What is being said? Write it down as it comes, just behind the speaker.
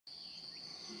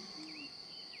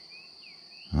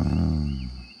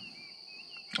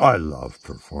I love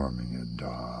performing at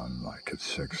dawn, like at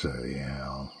 6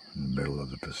 a.m. in the middle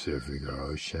of the Pacific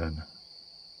Ocean.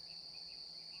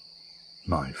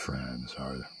 My friends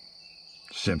are the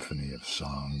symphony of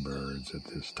songbirds at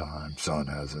this time. Sun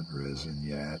hasn't risen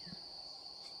yet.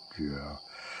 Yeah.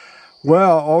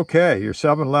 Well, okay, you're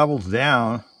 7 levels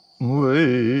down.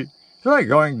 It's like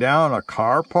going down a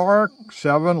car park,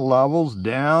 7 levels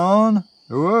down.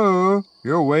 Whoa,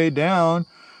 you're way down.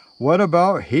 What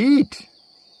about heat?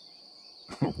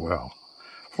 Well,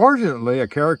 fortunately, a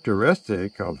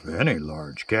characteristic of any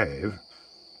large cave,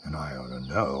 and I ought to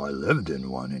know, I lived in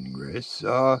one in Greece,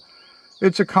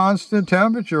 it's a constant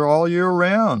temperature all year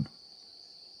round.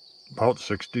 About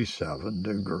 67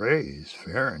 degrees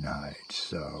Fahrenheit.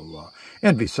 So,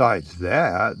 and besides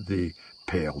that, the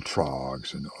pale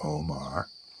trogs and Omar,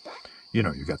 you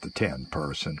know, you got the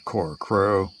 10-person core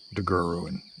crew, the guru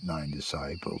and 9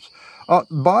 disciples.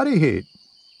 Body heat.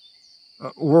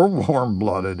 We're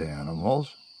warm-blooded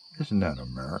animals. Isn't that a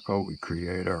miracle? We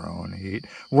create our own heat.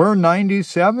 We're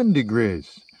 97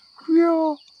 degrees.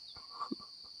 Yeah.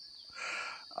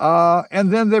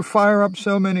 And then they fire up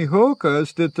so many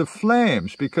hookahs that the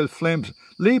flames, because flames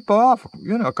leap off,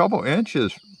 you know, a couple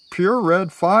inches, pure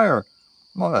red fire.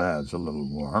 Well, that adds a little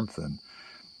warmth. And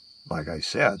like I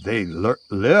said, they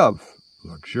live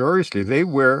luxuriously. They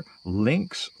wear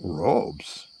lynx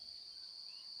robes.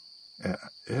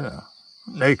 Yeah,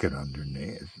 naked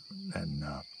underneath. And,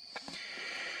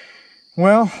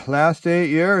 well, last 8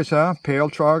 years, pale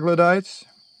troglodytes.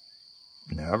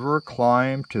 Never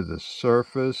climb to the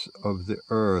surface of the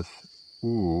earth.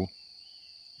 Ooh,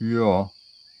 yeah,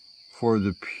 for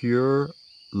the pure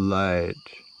light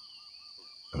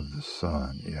of the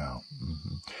sun. Yeah.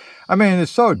 I mean,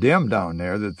 it's so dim down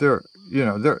there that their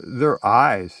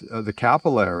eyes, the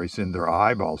capillaries in their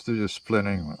eyeballs, they're just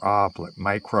splitting up like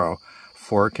micro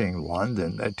forking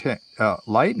London.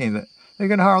 Lightning. They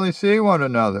can hardly see one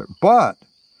another, but.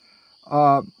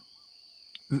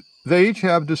 They each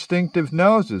have distinctive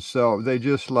noses, so they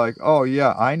just like, oh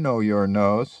yeah, I know your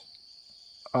nose.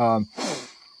 Let's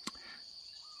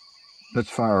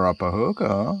fire up a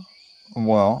hookah.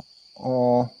 Well,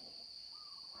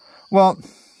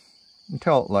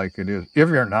 tell it like it is. If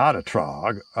you're not a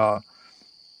trog, to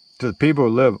the people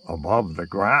who live above the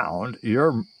ground,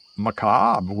 you're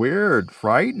macabre, weird,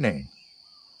 frightening.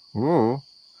 Ooh.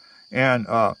 And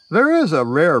there is a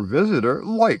rare visitor,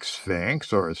 like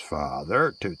Sphinx or his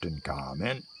father,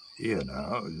 Tutankhamun. You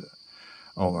know,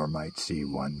 Omar might see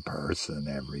one person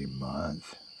every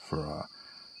month for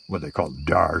what they call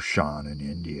darshan in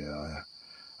India,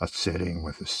 a sitting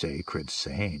with a sacred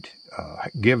saint.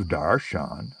 Give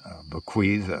darshan,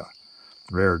 bequeath a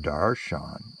rare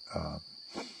darshan.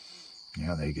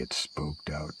 They get spooked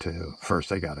out too.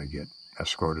 First, they got to get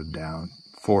escorted down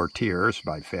 4 tiers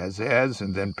by fez heads,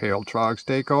 and then pale trogs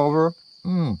take over.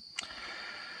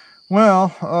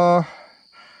 Well,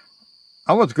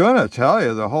 I was going to tell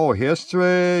you the whole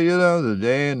history, the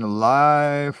day in the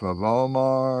life of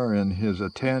Omar and his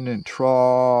attendant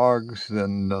trogs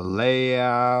and the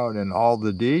layout and all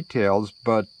the details,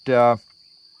 but that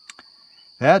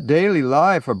daily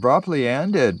life abruptly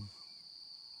ended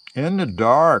in the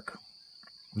dark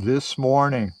this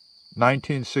morning,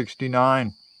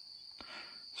 1969.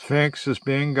 Sphinx is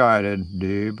being guided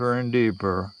deeper and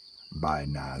deeper by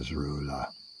Nasrullah,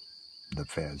 the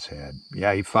fez head.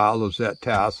 Yeah, he follows that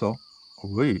tassel.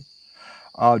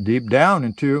 Deep down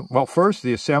into, first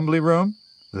the assembly room,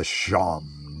 the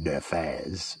Chambre de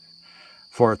Fez.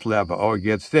 4th level. He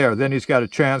gets there. Then he's got to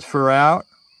transfer out,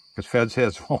 because fez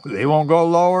heads, they won't go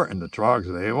lower, and the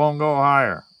trogs, they won't go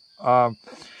higher.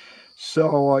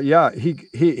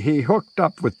 He hooked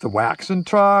up with the waxen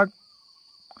trog,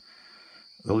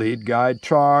 the lead guide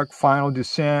trog, final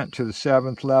descent to the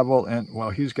 7th level, and,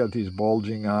 he's got these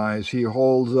bulging eyes. He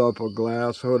holds up a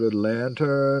glass-hooded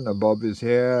lantern above his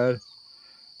head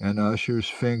and ushers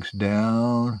Sphinx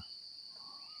down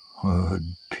a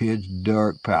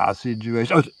pitch-dark passageway.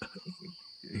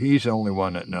 He's the only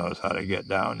one that knows how to get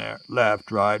down there.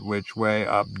 Left, right, which way,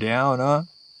 up, down,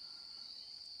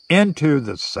 into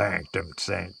the sanctum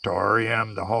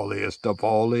sanctorium, the holiest of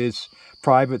holies,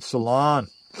 private salon.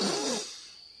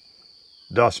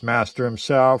 Dustmaster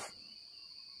himself,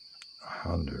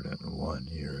 101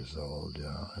 years old,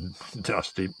 and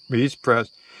dusty. He's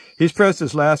pressed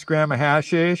his last gram of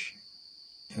hashish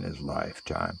in his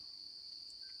lifetime,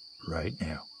 right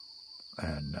now,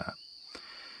 and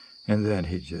then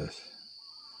he just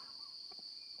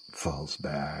falls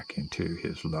back into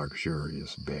his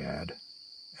luxurious bed,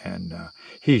 and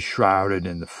he's shrouded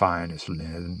in the finest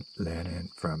linen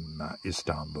from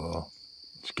Istanbul.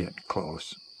 It's getting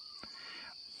close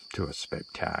to a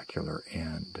spectacular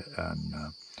end.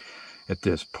 And at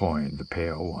this point, the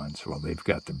pale ones, well, they've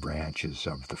got the branches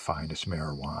of the finest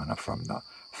marijuana from the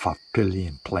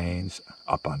Fafilian Plains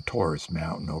up on Taurus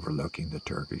Mountain overlooking the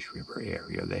Turkish River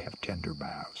area. They have tender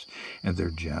boughs, and they're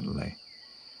gently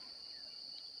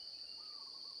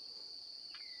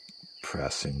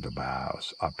pressing the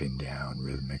boughs up and down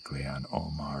rhythmically on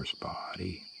Omar's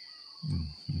body,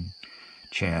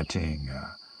 chanting,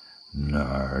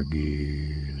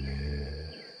 Nargile,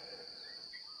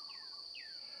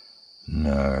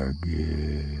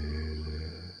 Nargile,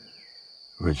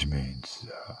 which means,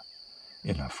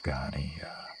 in Afghani,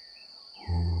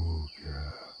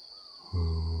 hookah,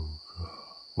 hookah.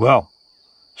 Well,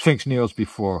 Sphinx kneels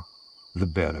before the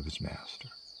bed of his master,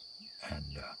 and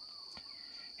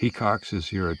he cocks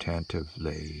his ear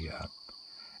attentively.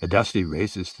 Dusty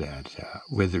raises that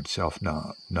withered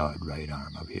self-gnawed right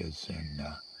arm of his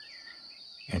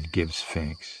and gives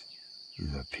Sphinx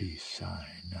the peace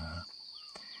sign.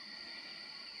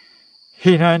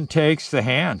 He then takes the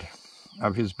hand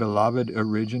of his beloved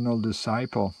original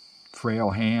disciple.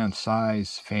 Frail hand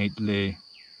sighs faintly,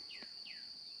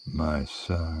 My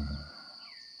son,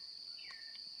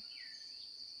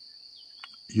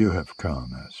 you have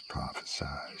come as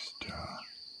prophesied.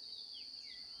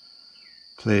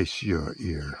 Place your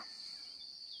ear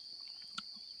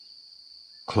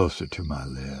closer to my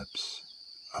lips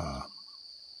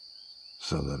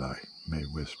so that I may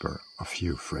whisper a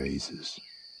few phrases,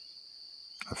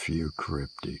 a few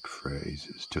cryptic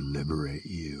phrases to liberate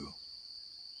you,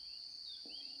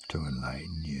 to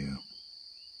enlighten you.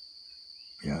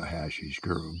 Hashish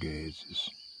girl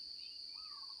gazes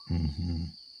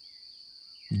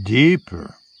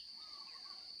deeper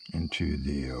into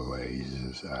the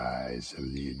oasis eyes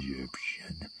of the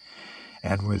Egyptian,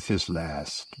 and with his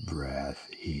last breath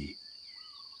he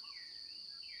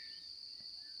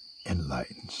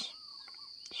enlightens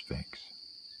Sphinx.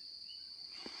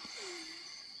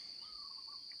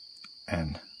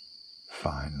 And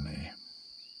finally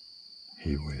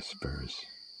he whispers,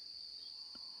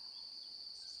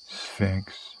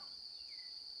 Sphinx,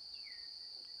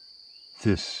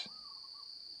 this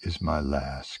is my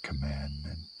last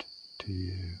commandment to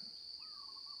you.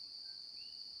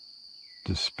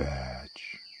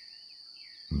 Dispatch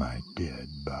my dead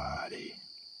body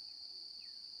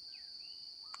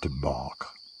to Balkh.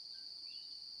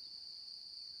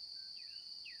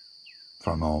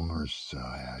 From Omar's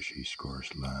as he scores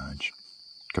lunch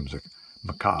comes a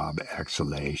macabre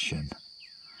exhalation.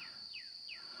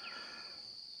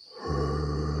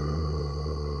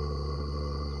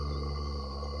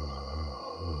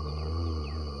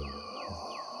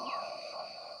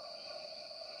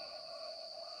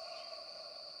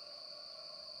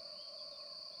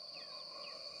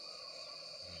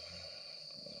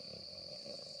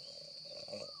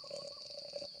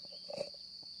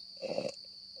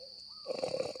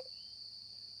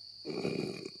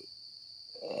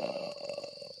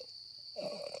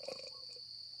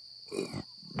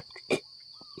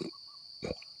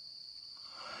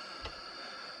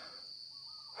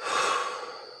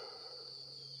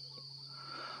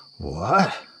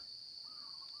 What?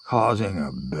 Causing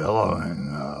a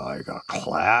billowing like a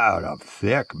cloud of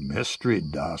thick mystery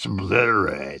dust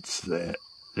obliterates the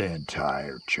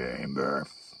entire chamber.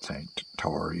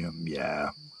 Sanctorium, yeah.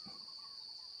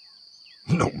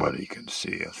 Nobody can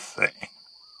see a thing.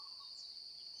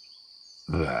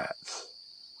 That's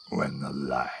when the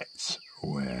lights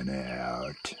went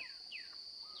out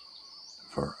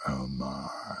for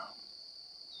Omar,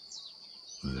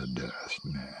 the Dust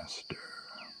Master.